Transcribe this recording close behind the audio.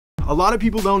A lot of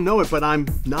people don't know it, but I'm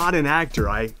not an actor.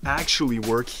 I actually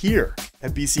work here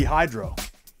at BC Hydro.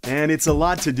 And it's a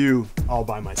lot to do all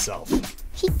by myself.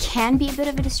 He can be a bit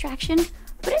of a distraction,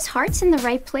 but his heart's in the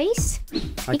right place.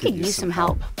 He could use some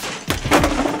help.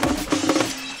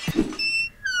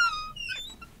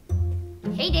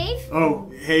 Hey, Dave. Oh,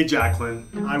 hey, Jaclyn.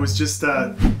 I was just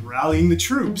rallying the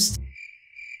troops.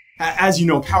 As you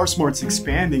know, PowerSmart's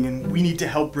expanding, and we need to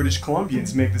help British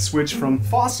Columbians make the switch from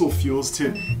fossil fuels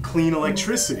to clean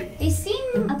electricity. They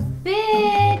seem a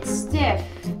bit stiff.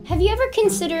 Have you ever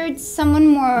considered someone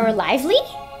more lively?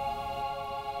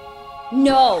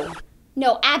 No,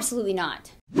 absolutely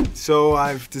not. So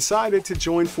I've decided to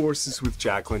join forces with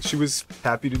Jaclyn. She was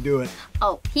happy to do it.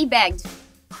 Oh, he begged.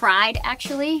 Cried,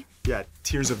 actually. Yeah,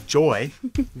 tears of joy.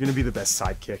 You're gonna be the best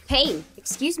sidekick. Hey,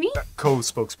 excuse me?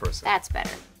 Co-spokesperson. That's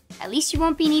better. At least you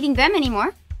won't be needing them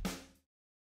anymore.